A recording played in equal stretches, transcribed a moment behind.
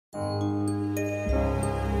Hola,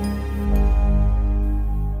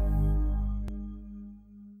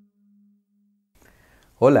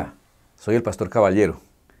 soy el pastor Caballero.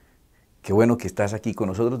 Qué bueno que estás aquí con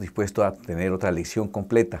nosotros, dispuesto a tener otra lección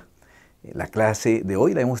completa. La clase de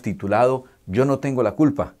hoy la hemos titulado Yo no tengo la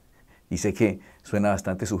culpa. Y sé que suena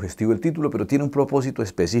bastante sugestivo el título, pero tiene un propósito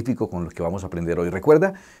específico con lo que vamos a aprender hoy.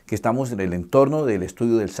 Recuerda que estamos en el entorno del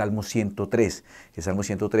estudio del Salmo 103. El Salmo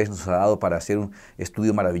 103 nos ha dado para hacer un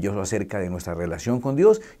estudio maravilloso acerca de nuestra relación con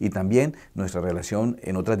Dios y también nuestra relación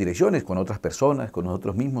en otras direcciones, con otras personas, con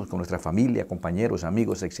nosotros mismos, con nuestra familia, compañeros,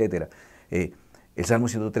 amigos, etc. El Salmo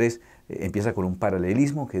 103 empieza con un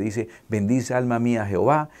paralelismo que dice: bendice alma mía a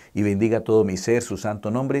Jehová y bendiga todo mi ser su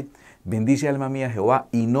santo nombre. Bendice alma mía a Jehová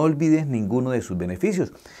y no olvides ninguno de sus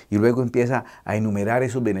beneficios. Y luego empieza a enumerar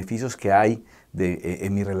esos beneficios que hay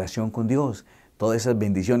en mi relación con Dios. Todas esas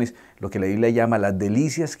bendiciones, lo que la Biblia llama las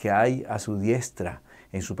delicias que hay a su diestra,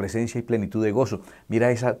 en su presencia y plenitud de gozo.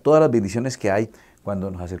 Mira todas las bendiciones que hay cuando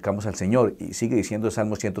nos acercamos al Señor. Y sigue diciendo el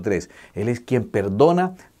Salmo 103, Él es quien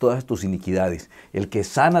perdona todas tus iniquidades, el que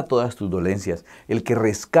sana todas tus dolencias, el que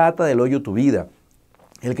rescata del hoyo tu vida,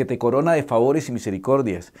 el que te corona de favores y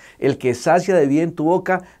misericordias, el que sacia de bien tu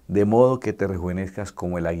boca, de modo que te rejuvenezcas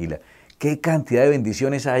como el águila. ¿Qué cantidad de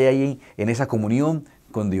bendiciones hay ahí en esa comunión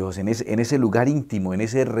con Dios, en ese lugar íntimo, en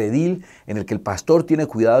ese redil en el que el pastor tiene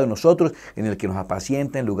cuidado de nosotros, en el que nos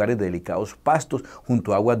apacienta en lugares de delicados pastos,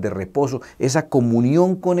 junto a aguas de reposo? Esa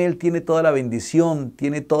comunión con Él tiene toda la bendición,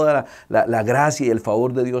 tiene toda la gracia y el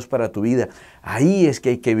favor de Dios para tu vida. Ahí es que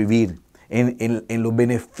hay que vivir, en los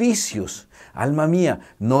beneficios. Alma mía,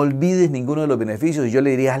 no olvides ninguno de los beneficios. Y yo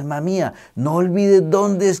le diría: alma mía, no olvides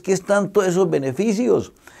dónde es que están todos esos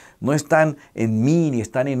beneficios. No están en mí, ni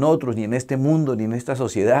están en otros, ni en este mundo, ni en esta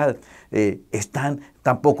sociedad. Están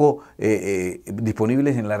tampoco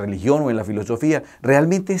disponibles en la religión o en la filosofía.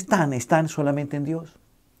 Realmente están solamente en Dios.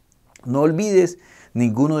 No olvides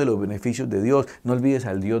ninguno de los beneficios de Dios. No olvides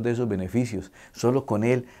al Dios de esos beneficios. Solo con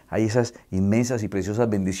Él hay esas inmensas y preciosas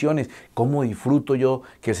bendiciones. ¿Cómo disfruto yo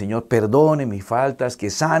que el Señor perdone mis faltas, que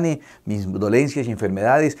sane mis dolencias y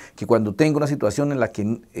enfermedades, que cuando tengo una situación en la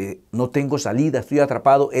que no tengo salida, estoy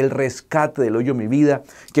atrapado, Él rescate del hoyo mi vida,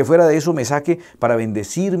 que fuera de eso me saque para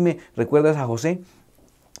bendecirme? ¿Recuerdas a José?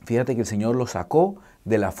 Fíjate que el Señor lo sacó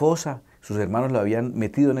de la fosa. Sus hermanos lo habían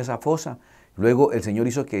metido en esa fosa. Luego el Señor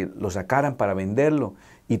hizo que lo sacaran para venderlo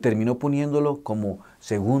y terminó poniéndolo como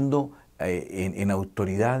segundo en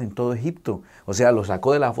autoridad en todo Egipto. O sea, lo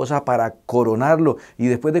sacó de la fosa para coronarlo, y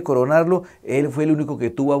después de coronarlo, Él fue el único que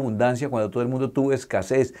tuvo abundancia cuando todo el mundo tuvo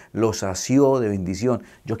escasez. Lo sació de bendición.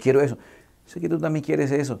 Yo quiero eso. Sé que tú también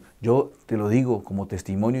quieres eso. Yo te lo digo como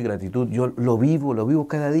testimonio y gratitud. Yo lo vivo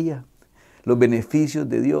cada día. Los beneficios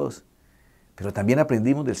de Dios. Pero también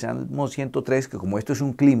aprendimos del Salmo 103 que, como esto es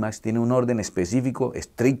un clímax, tiene un orden específico,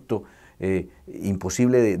 estricto,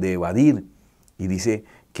 imposible de evadir. Y dice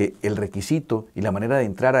que el requisito y la manera de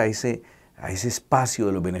entrar a ese espacio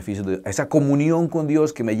de los beneficios, a esa comunión con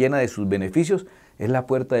Dios que me llena de sus beneficios, es la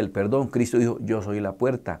puerta del perdón. Cristo dijo: yo soy la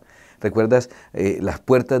puerta. ¿Recuerdas las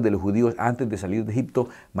puertas de los judíos antes de salir de Egipto,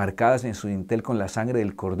 marcadas en su dintel con la sangre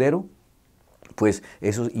del Cordero? Pues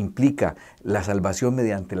eso implica la salvación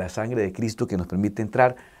mediante la sangre de Cristo, que nos permite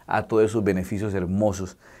entrar a todos esos beneficios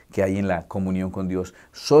hermosos que hay en la comunión con Dios.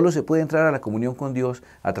 Solo se puede entrar a la comunión con Dios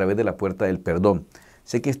a través de la puerta del perdón.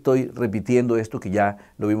 Sé que estoy repitiendo esto que ya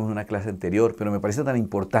lo vimos en una clase anterior, pero me parece tan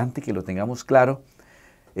importante que lo tengamos claro.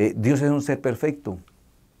 Dios es un ser perfecto.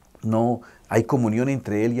 No hay comunión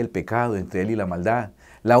entre Él y el pecado, entre Él y la maldad.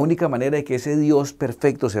 La única manera de que ese Dios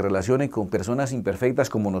perfecto se relacione con personas imperfectas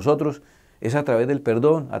como nosotros es a través del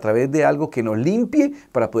perdón, a través de algo que nos limpie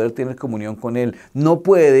para poder tener comunión con Él. No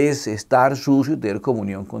puedes estar sucio y tener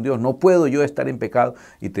comunión con Dios. No puedo yo estar en pecado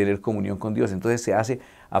y tener comunión con Dios. Entonces se hace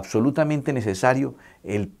absolutamente necesario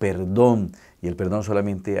el perdón. Y el perdón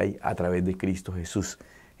solamente hay a través de Cristo Jesús.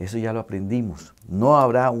 Eso ya lo aprendimos. No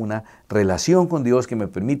habrá una relación con Dios que me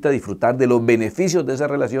permita disfrutar de los beneficios de esa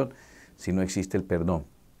relación si no existe el perdón.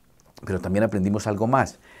 Pero también aprendimos algo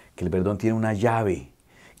más, que el perdón tiene una llave,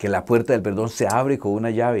 que la puerta del perdón se abre con una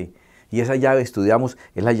llave. Y esa llave, estudiamos,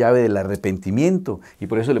 es la llave del arrepentimiento. Y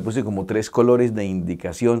por eso le puse como 3 colores de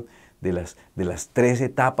indicación de las 3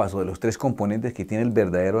 etapas o de los 3 componentes que tiene el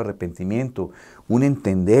verdadero arrepentimiento. Un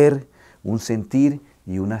entender, un sentir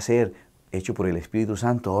y un hacer, hecho por el Espíritu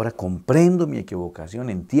Santo. Ahora comprendo mi equivocación,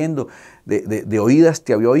 entiendo. De oídas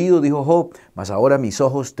te había oído, dijo Job, mas ahora mis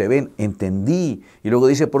ojos te ven, entendí. Y luego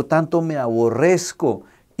dice: por tanto me aborrezco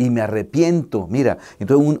y me arrepiento. Mira,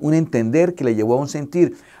 entonces un entender que le llevó a un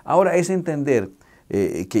sentir. Ahora ese entender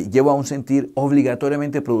que lleva a un sentir,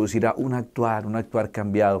 obligatoriamente producirá un actuar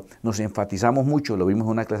cambiado. Nos enfatizamos mucho, lo vimos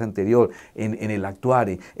en una clase anterior, en el actuar,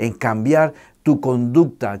 en cambiar tu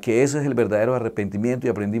conducta, que ese es el verdadero arrepentimiento, y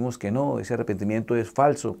aprendimos que no, ese arrepentimiento es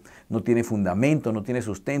falso, no tiene fundamento, no tiene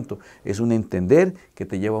sustento, es un entender que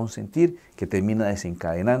te lleva a un sentir que termina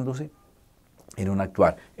desencadenándose en un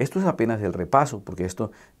actuar. Esto es apenas el repaso, porque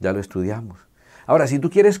esto ya lo estudiamos. Ahora, si tú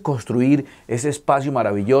quieres construir ese espacio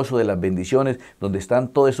maravilloso de las bendiciones, donde están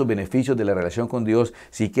todos esos beneficios de la relación con Dios,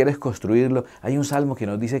 si quieres construirlo, hay un salmo que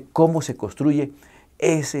nos dice cómo se construye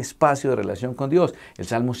ese espacio de relación con Dios. El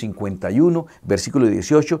Salmo 51, versículo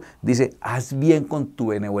 18, dice, haz bien con tu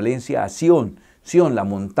benevolencia a Sión, Sión, la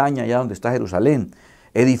montaña allá donde está Jerusalén.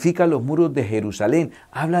 Edifica los muros de Jerusalén.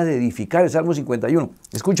 Habla de edificar, el Salmo 51.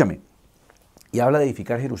 Escúchame. Y habla de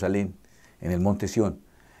edificar Jerusalén en el monte Sión.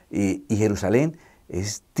 Y Jerusalén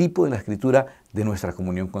es tipo de la escritura de nuestra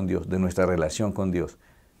comunión con Dios, de nuestra relación con Dios.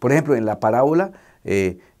 Por ejemplo, en la parábola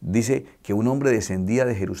dice que un hombre descendía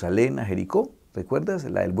de Jerusalén a Jericó, ¿recuerdas?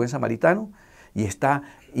 La del buen samaritano. Y está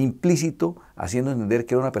implícito haciendo entender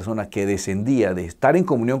que era una persona que descendía de estar en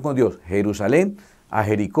comunión con Dios, Jerusalén, a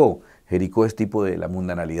Jericó. Jericó es tipo de la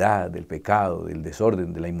mundanalidad, del pecado, del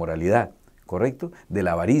desorden, de la inmoralidad. ¿Correcto? De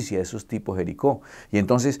la avaricia, esos tipos Jericó. Y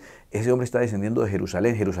entonces ese hombre está descendiendo de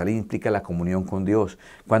Jerusalén. Jerusalén implica la comunión con Dios.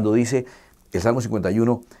 Cuando dice el Salmo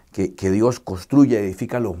 51 que Dios construye,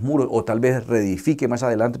 edifica los muros, o tal vez reedifique más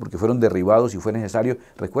adelante porque fueron derribados y fue necesario.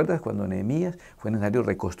 ¿Recuerdas cuando Nehemías fue necesario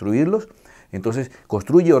reconstruirlos? Entonces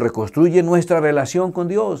construye o reconstruye nuestra relación con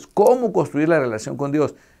Dios. ¿Cómo construir la relación con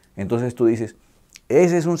Dios? Entonces tú dices,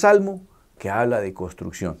 ese es un salmo que habla de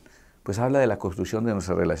construcción. Pues habla de la construcción de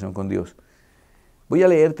nuestra relación con Dios. Voy a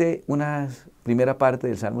leerte una primera parte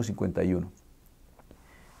del Salmo 51.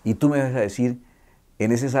 Y tú me vas a decir,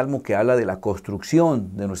 en ese salmo que habla de la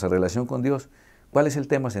construcción de nuestra relación con Dios, ¿cuál es el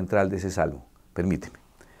tema central de ese salmo? Permíteme.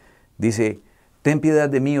 Dice, ten piedad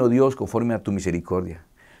de mí, oh Dios, conforme a tu misericordia.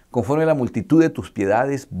 Conforme a la multitud de tus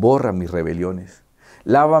piedades, borra mis rebeliones.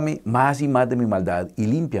 Lávame más y más de mi maldad y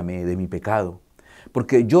límpiame de mi pecado.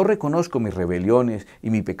 Porque yo reconozco mis rebeliones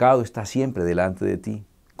y mi pecado está siempre delante de ti,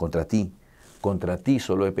 contra ti. Contra ti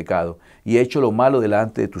solo he pecado y he hecho lo malo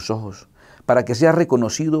delante de tus ojos, para que seas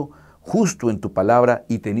reconocido justo en tu palabra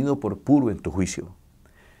y tenido por puro en tu juicio.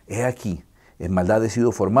 He aquí, en maldad he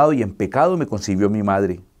sido formado y en pecado me concibió mi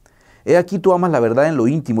madre. He aquí tú amas la verdad en lo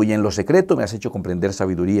íntimo y en lo secreto me has hecho comprender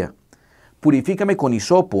sabiduría. Purifícame con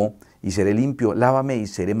hisopo y seré limpio, lávame y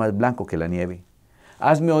seré más blanco que la nieve.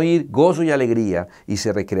 Hazme oír gozo y alegría y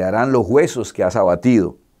se recrearán los huesos que has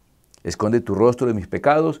abatido. Esconde tu rostro de mis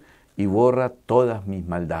pecados y borra todas mis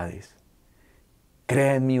maldades.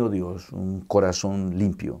 Crea en mí, oh Dios, un corazón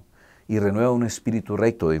limpio y renueva un espíritu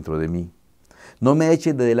recto dentro de mí. No me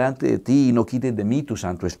eches de delante de ti y no quites de mí tu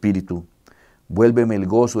Santo Espíritu. Vuélveme el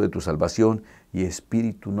gozo de tu salvación y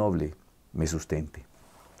espíritu noble me sustente.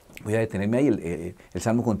 Voy a detenerme ahí, el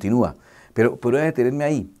salmo continúa, pero voy a detenerme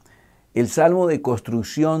ahí. El salmo de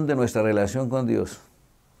construcción de nuestra relación con Dios.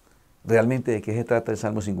 ¿Realmente de qué se trata el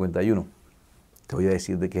Salmo 51? Te voy a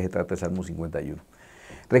decir de qué se trata el Salmo 51.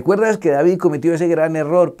 ¿Recuerdas que David cometió ese gran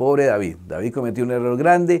error? Pobre David. David cometió un error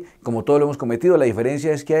grande, como todos lo hemos cometido. La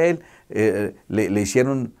diferencia es que a él le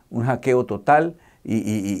hicieron un hackeo total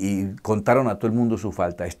y contaron a todo el mundo su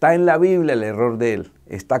falta. Está en la Biblia el error de él.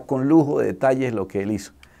 Está con lujo de detalles lo que él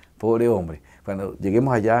hizo. Pobre hombre. Cuando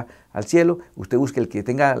lleguemos allá al cielo, usted busque el que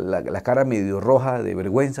tenga la cara medio roja de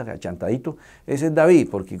vergüenza, achantadito. Ese es David,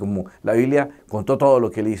 porque como la Biblia contó todo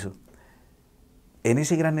lo que él hizo. En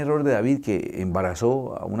ese gran error de David que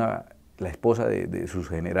embarazó a la esposa de su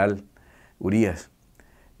general Urías,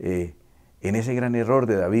 en ese gran error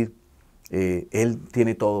de David, él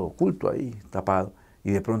tiene todo oculto ahí, tapado,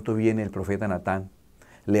 y de pronto viene el profeta Natán,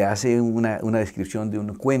 le hace una descripción de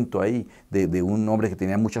un cuento ahí, de un hombre que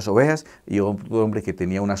tenía muchas ovejas y otro hombre que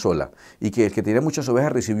tenía una sola. Y que el que tenía muchas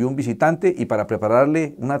ovejas recibió un visitante y para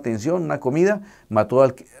prepararle una atención, una comida, mató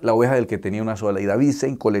a la oveja del que tenía una sola. Y David se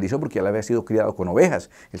encolerizó porque él había sido criado con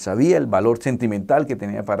ovejas. Él sabía el valor sentimental que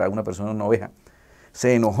tenía para una persona una oveja.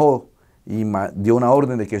 Se enojó y dio una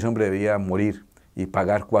orden de que ese hombre debía morir y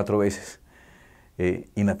pagar 4 veces.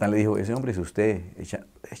 Y Natán le dijo, ese hombre es usted,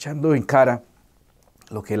 echando en cara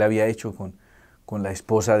lo que él había hecho con la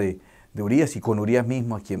esposa de Urías y con Urías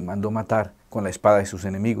mismo, a quien mandó matar con la espada de sus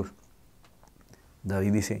enemigos.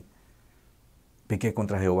 David dice, pequé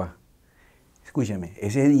contra Jehová. Escúchame,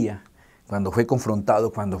 ese día, cuando fue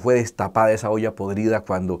confrontado, cuando fue destapada esa olla podrida,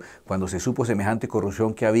 cuando se supo semejante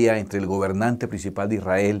corrupción que había entre el gobernante principal de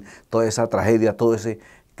Israel, toda esa tragedia, toda esa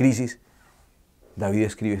crisis, David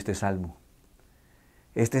escribe este salmo.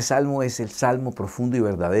 Este salmo es el salmo profundo y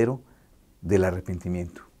verdadero del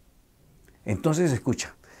arrepentimiento. Entonces,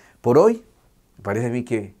 escucha, por hoy, me parece a mí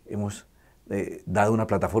que hemos dado una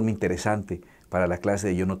plataforma interesante para la clase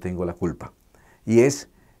de Yo no tengo la culpa. Y es,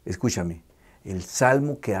 escúchame, el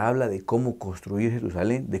salmo que habla de cómo construir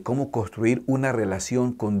Jerusalén, de cómo construir una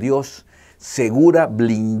relación con Dios segura,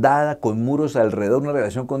 blindada, con muros alrededor, una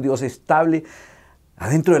relación con Dios estable,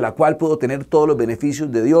 adentro de la cual puedo tener todos los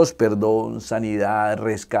beneficios de Dios: perdón, sanidad,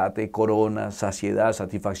 rescate, corona, saciedad,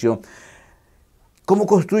 satisfacción. ¿Cómo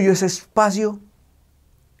construyo ese espacio?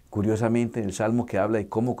 Curiosamente, el salmo que habla de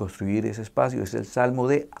cómo construir ese espacio es el salmo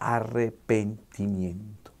de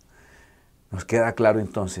arrepentimiento. Nos queda claro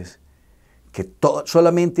entonces que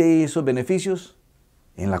solamente hay esos beneficios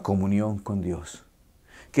en la comunión con Dios.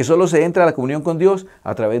 Que solo se entra a la comunión con Dios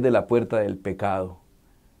a través de la puerta del pecado,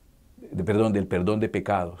 del perdón de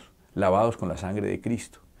pecados, lavados con la sangre de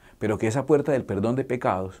Cristo. Pero que esa puerta del perdón de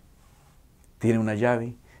pecados tiene una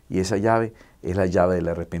llave, y esa llave es la llave del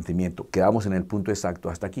arrepentimiento. Quedamos en el punto exacto.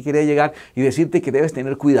 Hasta aquí quería llegar y decirte que debes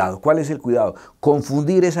tener cuidado. ¿Cuál es el cuidado?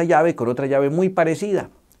 Confundir esa llave con otra llave muy parecida.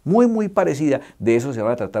 Muy parecida. De eso se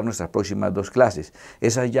van a tratar nuestras próximas 2 clases.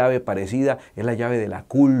 Esa llave parecida es la llave de la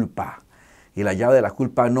culpa. Y la llave de la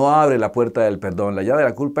culpa no abre la puerta del perdón. La llave de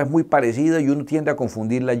la culpa es muy parecida y uno tiende a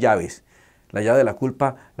confundir las llaves. La llave de la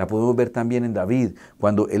culpa la podemos ver también en David,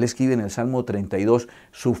 cuando él escribe en el Salmo 32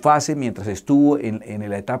 su fase mientras estuvo en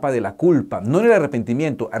la etapa de la culpa, no en el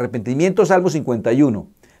arrepentimiento. Arrepentimiento, Salmo 51.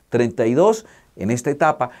 32, en esta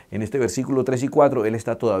etapa, en este versículo 3 y 4, él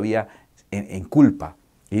está todavía en culpa.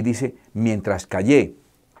 Y dice, mientras callé.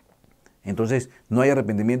 Entonces, no hay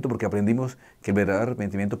arrepentimiento porque aprendimos que el verdadero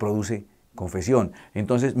arrepentimiento produce confesión.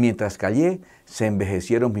 Entonces, mientras callé, se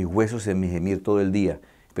envejecieron mis huesos en mi gemir todo el día.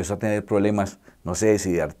 Empezó a tener problemas, no sé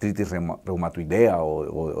si de artritis reumatoidea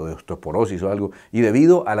o de osteoporosis o algo, y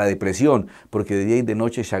debido a la depresión, porque de día y de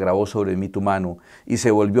noche se agravó sobre mí tu mano, y se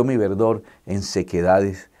volvió mi verdor en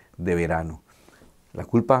sequedades de verano. La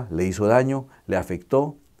culpa le hizo daño, le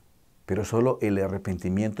afectó, pero solo el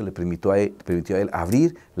arrepentimiento le permitió a él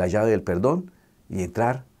abrir la llave del perdón y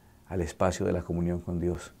entrar al espacio de la comunión con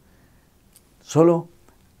Dios. Solo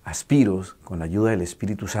aspiro, con la ayuda del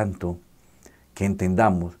Espíritu Santo, que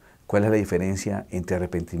entendamos cuál es la diferencia entre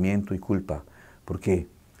arrepentimiento y culpa, porque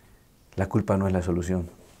la culpa no es la solución.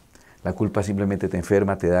 La culpa simplemente te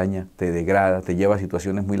enferma, te daña, te degrada, te lleva a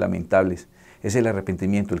situaciones muy lamentables. Es el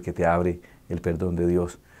arrepentimiento el que te abre el perdón de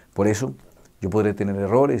Dios. Por eso yo podré tener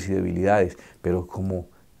errores y debilidades, pero como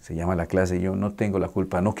se llama la clase, yo no tengo la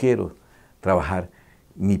culpa, no quiero trabajar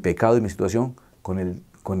mi pecado y mi situación con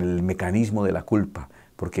el mecanismo de la culpa,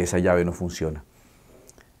 porque esa llave no funciona.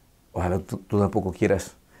 Ojalá tú tampoco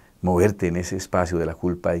quieras moverte en ese espacio de la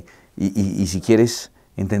culpa y si quieres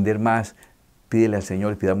entender más, pídele al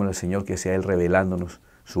Señor, pidámosle al Señor que sea Él revelándonos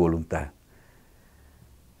su voluntad.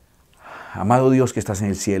 Amado Dios que estás en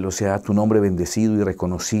el cielo, sea tu nombre bendecido y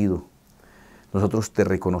reconocido. Nosotros te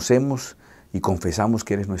reconocemos y confesamos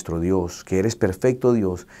que eres nuestro Dios, que eres perfecto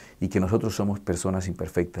Dios y que nosotros somos personas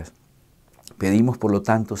imperfectas. Pedimos por lo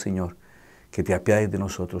tanto, Señor, que te apiades de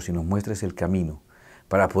nosotros y nos muestres el camino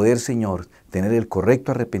para poder, Señor, tener el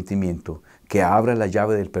correcto arrepentimiento que abra la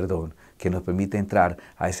llave del perdón, que nos permite entrar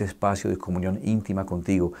a ese espacio de comunión íntima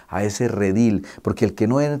contigo, a ese redil, porque el que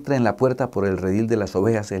no entra en la puerta por el redil de las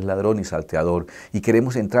ovejas es ladrón y salteador, y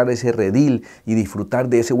queremos entrar a ese redil y disfrutar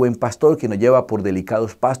de ese buen pastor que nos lleva por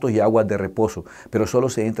delicados pastos y aguas de reposo, pero solo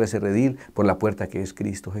se entra a ese redil por la puerta que es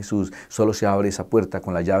Cristo Jesús, solo se abre esa puerta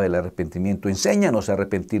con la llave del arrepentimiento. Enséñanos a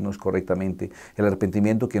arrepentirnos correctamente, el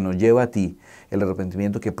arrepentimiento que nos lleva a ti, el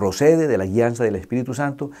arrepentimiento que procede de la guianza del Espíritu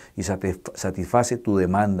Santo y satisface tu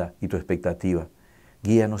demanda y tu expectativa.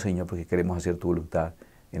 Guíanos, Señor, porque queremos hacer tu voluntad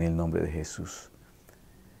en el nombre de Jesús.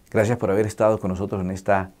 Gracias por haber estado con nosotros en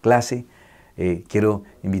esta clase. Quiero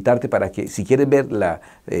invitarte para que, si quieres ver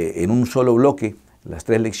en un solo bloque las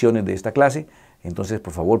 3 lecciones de esta clase, entonces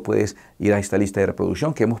por favor puedes ir a esta lista de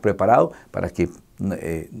reproducción que hemos preparado para que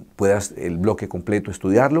puedas el bloque completo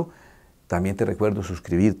estudiarlo. También te recuerdo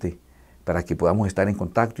suscribirte para que podamos estar en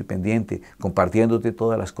contacto y pendiente, compartiéndote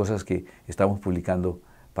todas las cosas que estamos publicando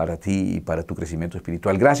para ti y para tu crecimiento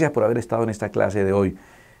espiritual. Gracias por haber estado en esta clase de hoy.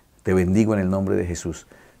 Te bendigo en el nombre de Jesús.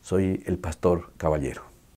 Soy el pastor Caballero.